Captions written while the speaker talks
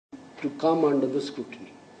to come under the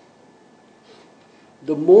scrutiny.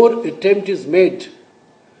 The more attempt is made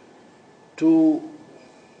to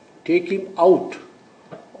take him out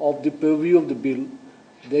of the purview of the bill,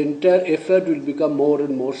 the entire effort will become more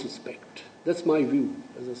and more suspect. That's my view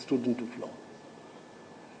as a student of law.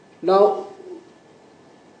 Now,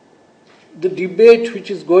 the debate which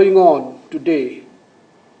is going on today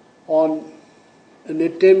on an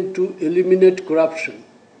attempt to eliminate corruption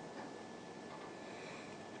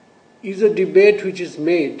is a debate which is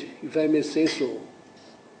made, if I may say so,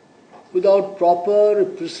 without proper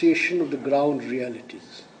appreciation of the ground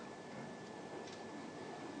realities.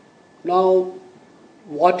 Now,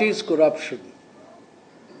 what is corruption?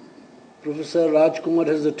 Professor Rajkumar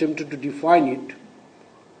has attempted to define it,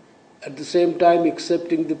 at the same time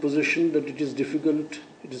accepting the position that it is difficult,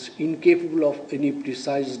 it is incapable of any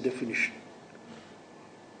precise definition.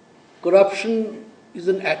 Corruption is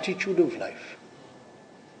an attitude of life.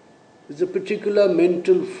 It's a particular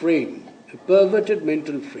mental frame, a perverted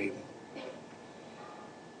mental frame.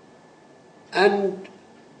 And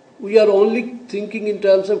we are only thinking in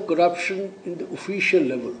terms of corruption in the official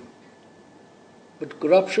level. But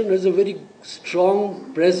corruption has a very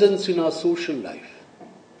strong presence in our social life.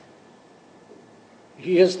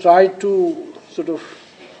 He has tried to sort of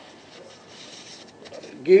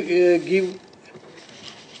give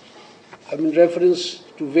reference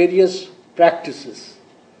to various practices,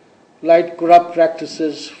 like corrupt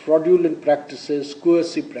practices, fraudulent practices,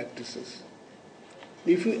 coercive practices.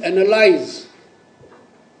 If you analyze,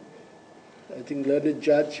 I think learned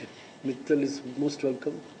Judge Mittal is most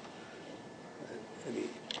welcome.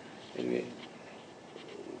 Anyway,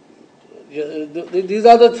 these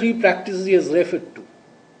are the three practices he has referred to.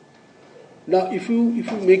 Now, if you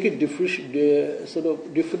make a sort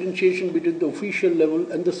of differentiation between the official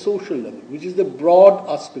level and the social level, which is the broad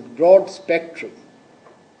aspect, broad spectrum,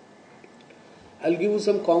 I'll give you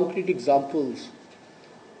some concrete examples.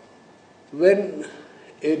 When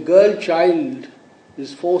a girl child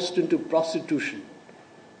is forced into prostitution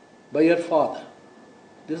by her father,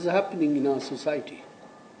 this is happening in our society.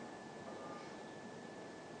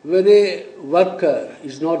 When a worker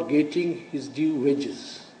is not getting his due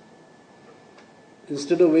wages,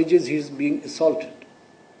 instead of wages he is being assaulted.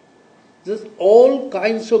 There's all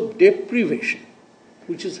kinds of deprivation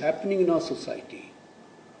which is happening in our society.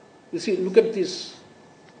 You see, look at this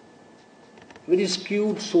very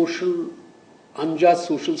skewed unjust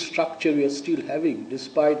social structure we are still having,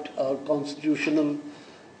 despite our constitutional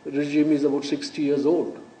regime is about 60 years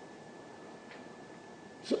old.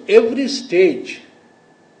 So every stage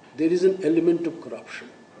there is an element of corruption.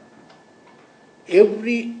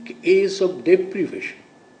 Every case of deprivation,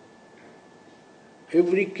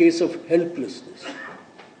 every case of helplessness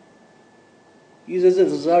is as a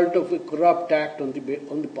result of a corrupt act on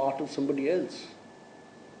the part of somebody else.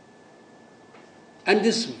 And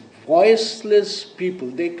these voiceless people,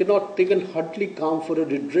 they can hardly come for a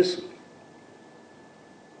redressal.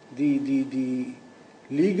 The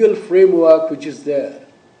legal framework which is there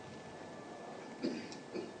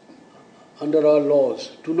under our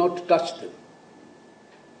laws, do not touch them.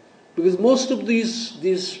 Because most of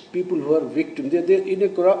these people who are victims, in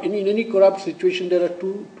any corrupt situation there are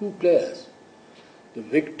two players, the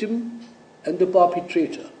victim and the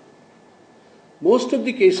perpetrator. Most of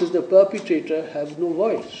the cases the perpetrator has no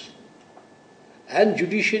voice, and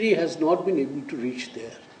judiciary has not been able to reach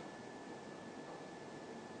there.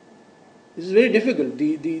 This is very difficult.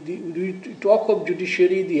 We talk of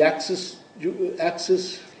judiciary, the access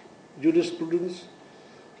jurisprudence.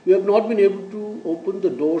 We have not been able to open the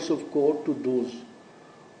doors of court to those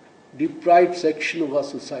deprived section of our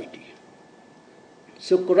society.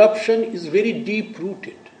 So corruption is very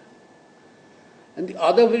deep-rooted. And the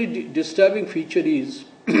other very disturbing feature is,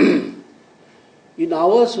 in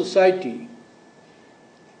our society,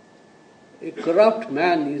 a corrupt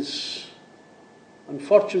man is,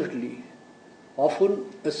 unfortunately,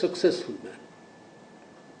 often a successful man.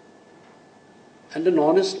 And an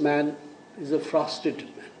honest man is a frustrated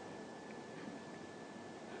man.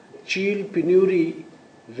 Chill penury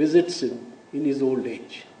visits him in his old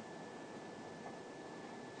age.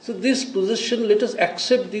 So this position, let us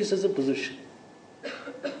accept this as a position.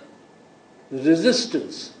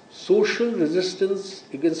 Resistance, social resistance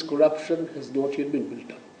against corruption has not yet been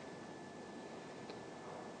built up.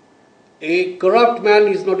 A corrupt man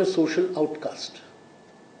is not a social outcast.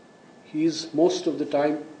 He is most of the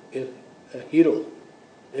time a hero,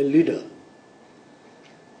 a leader.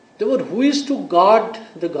 Therefore, who is to guard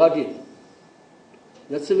the guardian?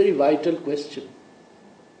 That's a very vital question.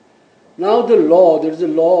 Now there is a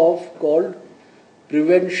law called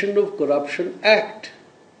Prevention of Corruption Act.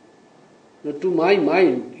 Now, to my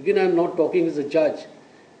mind, again I am not talking as a judge,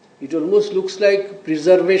 it almost looks like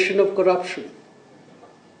preservation of corruption.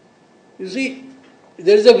 You see,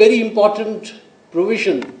 there is a very important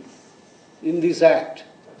provision in this act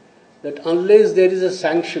that unless there is a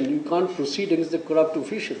sanction, you can't proceed against the corrupt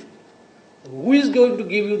official. Who is going to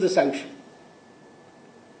give you the sanction?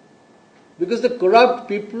 Because the corrupt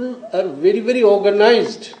people are very, very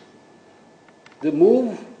organized. They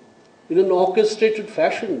move in an orchestrated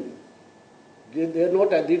fashion. They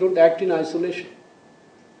don't act in isolation.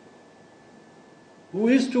 Who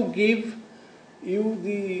is to give you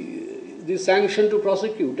the sanction to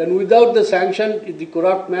prosecute? And without the sanction, the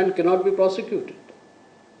corrupt man cannot be prosecuted.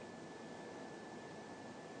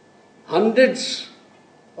 Hundreds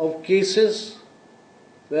of cases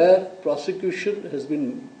where prosecution has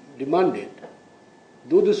been demanded,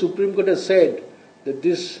 though the Supreme Court has said that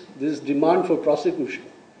this demand for prosecution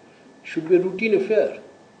should be a routine affair.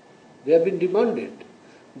 They have been demanded.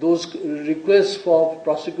 Those requests for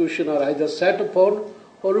prosecution are either sat upon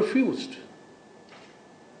or refused.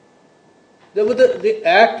 The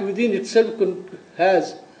Act within itself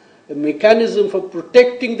has a mechanism for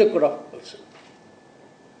protecting the corrupt person.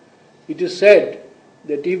 It is said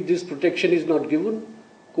that if this protection is not given,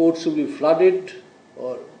 courts will be flooded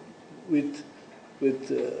or with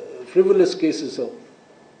frivolous cases of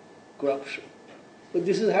corruption. But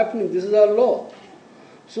this is happening, this is our law.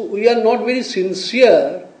 So we are not very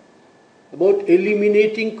sincere about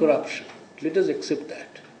eliminating corruption. Let us accept that.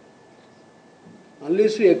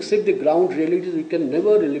 Unless we accept the ground realities, we can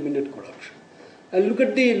never eliminate corruption. And look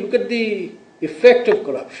at the effect of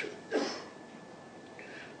corruption.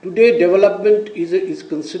 Today, development is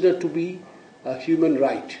considered to be a human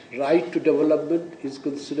right. Right to development is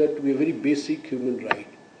considered to be a very basic human right.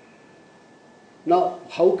 Now,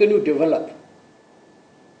 how can you develop?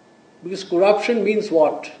 Because corruption means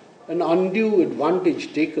what? An undue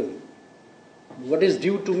advantage taken. What is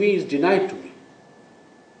due to me is denied to me.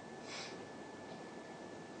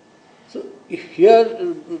 So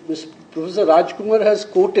here, Professor Rajkumar has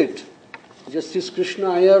quoted Justice Krishna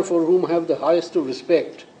Iyer, for whom I have the highest of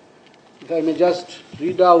respect. If I may just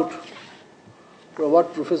read out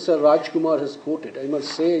what Professor Rajkumar has quoted. I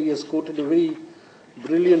must say he has quoted a very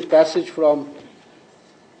brilliant passage from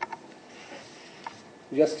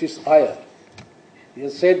Justice Iyer. He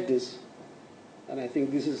has said this, and I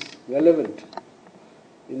think this is relevant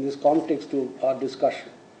in this context to our discussion.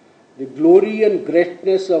 The glory and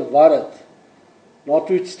greatness of Bharat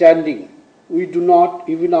notwithstanding, we do not,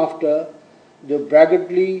 even after the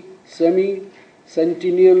braggadly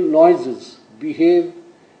semi-centennial noises, behave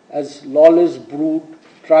as lawless brood,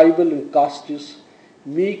 tribal and casteist,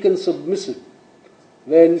 meek and submissive,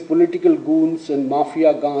 when political goons and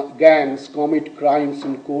mafia gangs commit crimes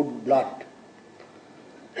in cold blood.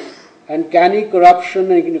 And canny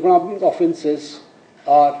corruption and economic offences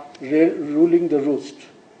are ruling the roost.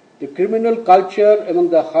 The criminal culture among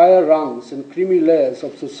the higher rungs and creamy layers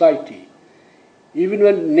of society, even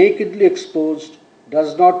when nakedly exposed,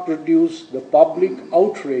 does not produce the public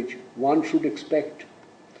outrage one should expect.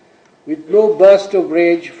 With no burst of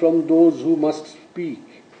rage from those who must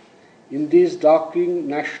speak, in this darkening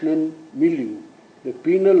national milieu, the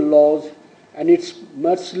penal laws and its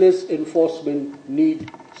merciless enforcement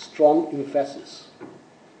need strong emphasis.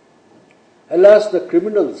 Alas, the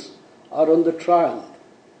criminals are on the trial.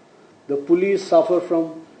 The police suffer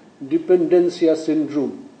from dependencia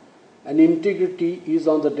syndrome, and integrity is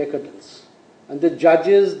on the decadence. And the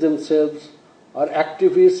judges themselves are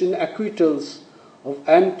activists in acquittals of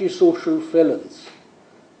antisocial felons.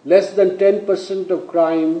 Less than 10% of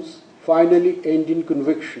crimes finally end in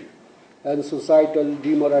conviction, and societal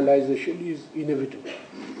demoralization is inevitable.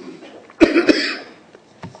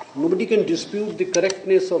 Nobody can dispute the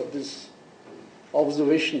correctness of this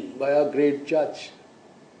observation by our great judge.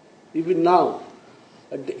 Even now,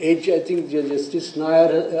 at the age, I think Justice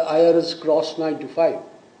Iyer has crossed 95.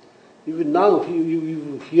 Even now,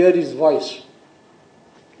 you hear his voice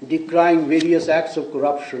decrying various acts of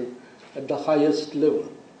corruption at the highest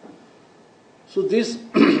level. So this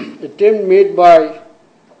attempt made by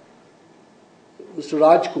Mr.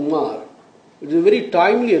 Rajkumar is a very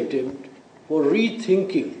timely attempt for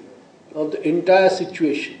rethinking of the entire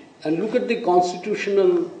situation. And look at the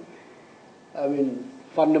constitutional,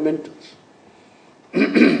 fundamentals.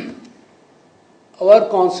 Our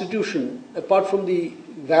constitution, apart from the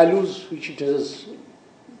values which it has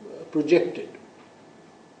projected,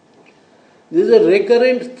 there is a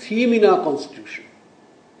recurrent theme in our constitution,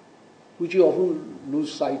 which you often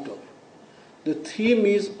lose sight of. The theme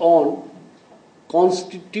is on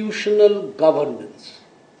constitutional governance.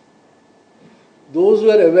 those who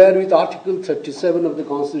are aware with Article 37 of the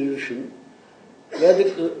Constitution, where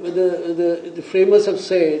the framers have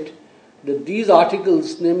said that these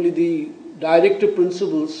articles, namely the directive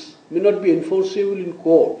principles, may not be enforceable in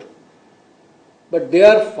court, but they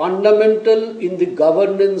are fundamental in the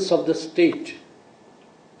governance of the state.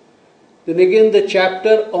 Then again, the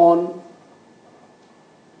chapter on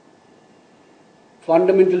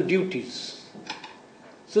fundamental duties.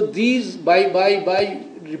 So these, by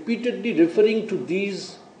repeatedly referring to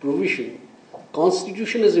these provisions,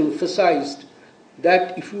 Constitution has emphasized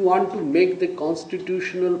that if you want to make the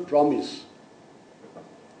constitutional promise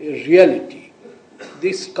a reality,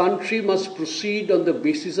 this country must proceed on the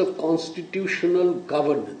basis of constitutional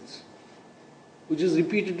governance, which is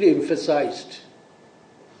repeatedly emphasized.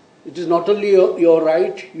 It is not only your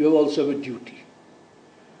right, you have also have a duty.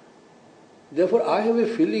 Therefore, I have a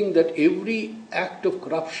feeling that every act of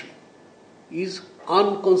corruption is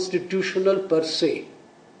unconstitutional per se.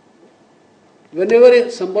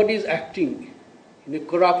 Whenever somebody is acting in a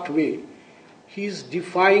corrupt way, he is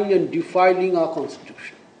defying and defiling our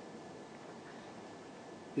Constitution.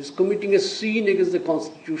 He is committing a sin against the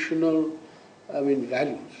constitutional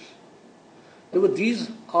values. Therefore,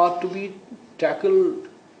 these are to be tackled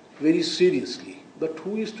very seriously. But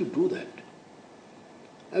who is to do that?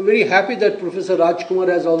 I am very happy that Professor Rajkumar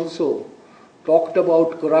has also talked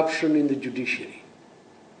about corruption in the judiciary.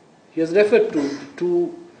 He has referred to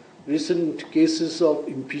two recent cases of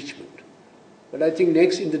impeachment. But I think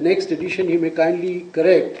in the next edition he may kindly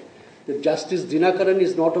correct that Justice Dinakaran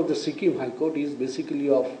is not of the Sikkim High Court, he is basically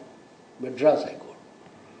of Madras High Court.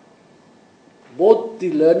 Both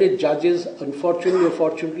the learned judges, unfortunately or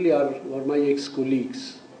fortunately, were my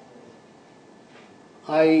ex-colleagues.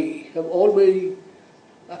 I have always,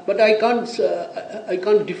 but I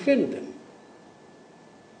can't defend them.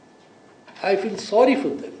 I feel sorry for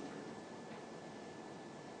them.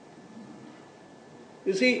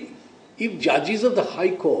 You see, if judges of the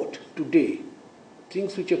High Court today,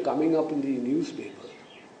 things which are coming up in the newspaper,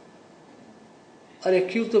 are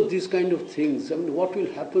accused of these kind of things, what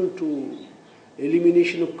will happen to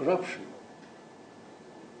elimination of corruption?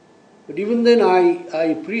 But even then I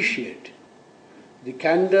appreciate the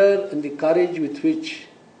candor and the courage with which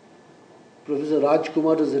Professor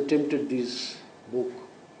Rajkumar has attempted this book.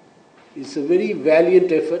 It's a very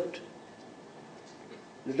valiant effort.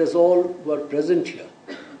 Let us all who are present here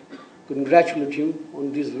congratulate him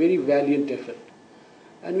on this very valiant effort.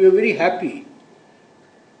 And we are very happy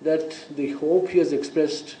that the hope he has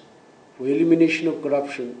expressed for elimination of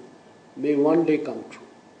corruption may one day come true.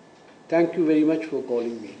 Thank you very much for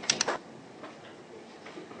calling me.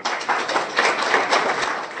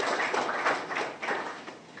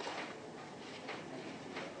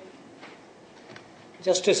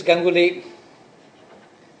 Justice Ganguly,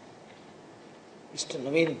 Mr.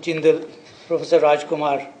 Naveen Jindal, Professor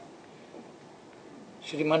Rajkumar,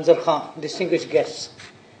 Shri Manzar Khan, distinguished guests,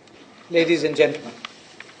 ladies and gentlemen.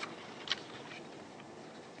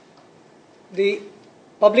 The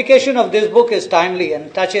publication of this book is timely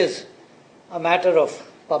and touches a matter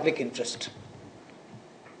of public interest.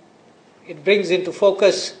 It brings into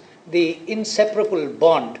focus the inseparable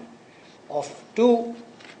bond of two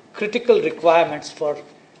critical requirements for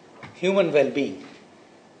human well-being,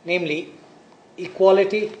 namely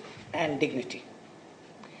equality and dignity.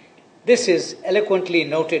 This is eloquently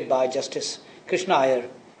noted by Justice Krishna Iyer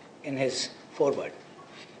in his foreword.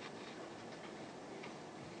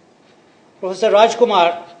 Professor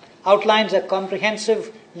Rajkumar outlines a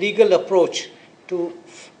comprehensive legal approach to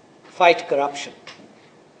fight corruption.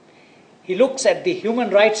 He looks at the human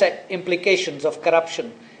rights implications of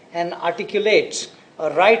corruption and articulates a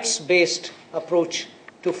rights-based approach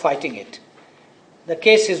to fighting it. The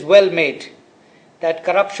case is well made that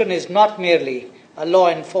corruption is not merely a law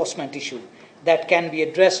enforcement issue that can be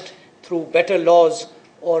addressed through better laws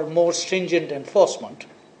or more stringent enforcement,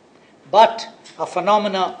 but a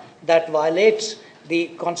phenomena that violates the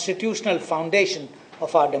constitutional foundation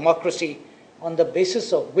of our democracy, on the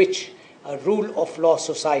basis of which a rule of law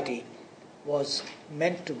society was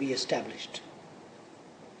meant to be established.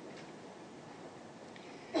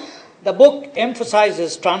 The book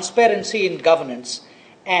emphasizes transparency in governance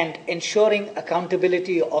and ensuring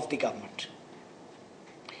accountability of the government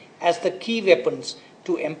as the key weapons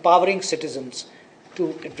to empowering citizens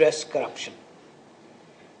to address corruption.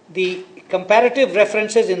 The comparative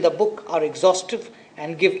references in the book are exhaustive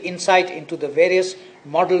and give insight into the various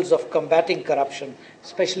models of combating corruption,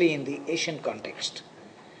 especially in the Asian context.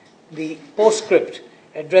 The postscript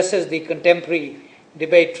addresses the contemporary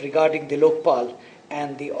debate regarding the Lokpal,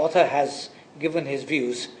 and the author has given his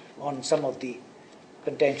views on some of the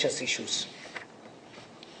contentious issues.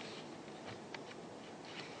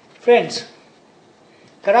 Friends,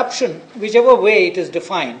 corruption, whichever way it is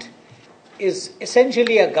defined, is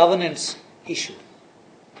essentially a governance issue.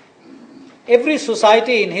 Every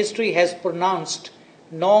society in history has pronounced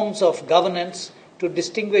norms of governance to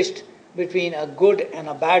distinguish between a good and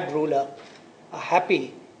a bad ruler, a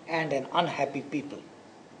happy and an unhappy people.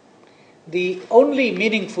 The only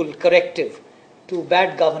meaningful corrective to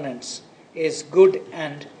bad governance is good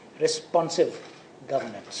and responsive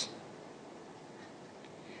governance.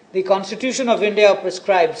 The Constitution of India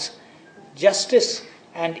prescribes justice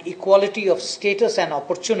and equality of status and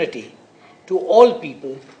opportunity to all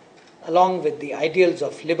people, along with the ideals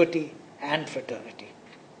of liberty and fraternity.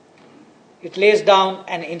 It lays down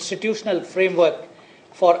an institutional framework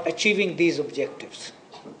for achieving these objectives.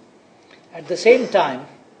 At the same time,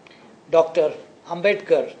 Dr.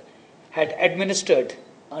 Ambedkar had administered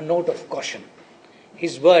a note of caution.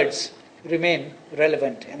 His words remain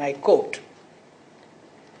relevant, and I quote,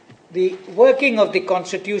 "The working of the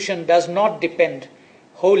Constitution does not depend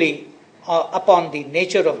wholly upon the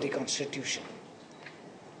nature of the Constitution.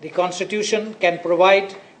 The Constitution can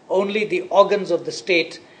provide only the organs of the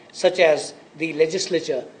state, such as the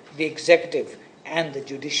legislature, the executive, and the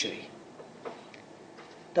judiciary.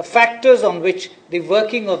 The factors on which the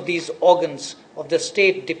working of these organs of the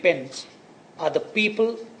state depends are the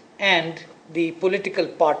people and the political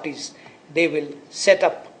parties they will set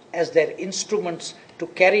up as their instruments to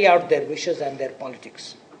carry out their wishes and their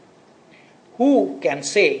politics. Who can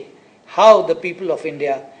say how the people of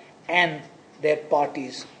India and their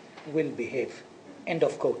parties will behave?" End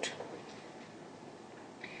of quote.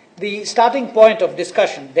 The starting point of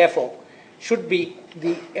discussion, therefore, should be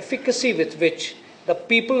the efficacy with which the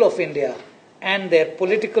people of India and their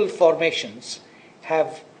political formations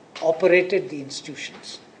have operated the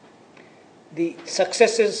institutions. The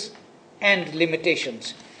successes and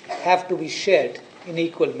limitations have to be shared in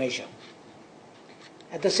equal measure.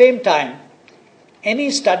 At the same time,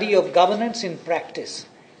 any study of governance in practice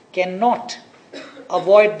cannot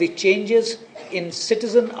avoid the changes in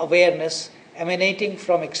citizen awareness emanating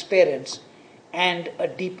from experience and a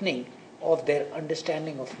deepening of their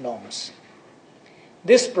understanding of norms.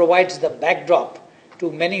 This provides the backdrop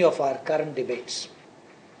to many of our current debates.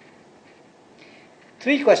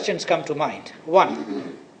 Three questions come to mind.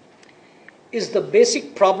 One, is the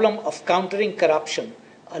basic problem of countering corruption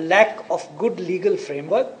a lack of good legal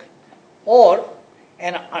framework or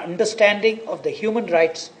an understanding of the human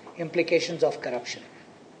rights implications of corruption?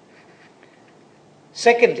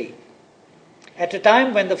 Secondly, at a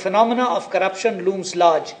time when the phenomena of corruption looms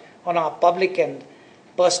large on our public and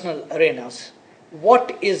personal arenas,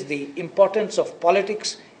 what is the importance of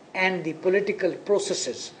politics and the political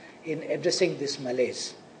processes in addressing this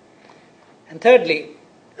malaise? And thirdly,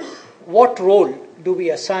 what role do we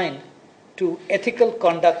assign to ethical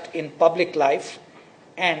conduct in public life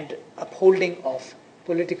and upholding of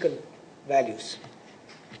political values?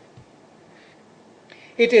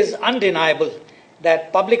 It is undeniable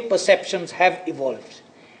that public perceptions have evolved,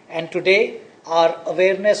 and today our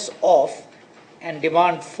awareness of and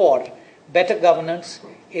demand for better governance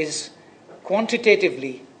is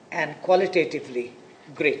quantitatively and qualitatively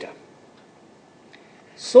greater.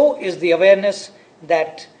 So is the awareness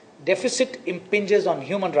that deficit impinges on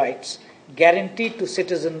human rights guaranteed to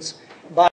citizens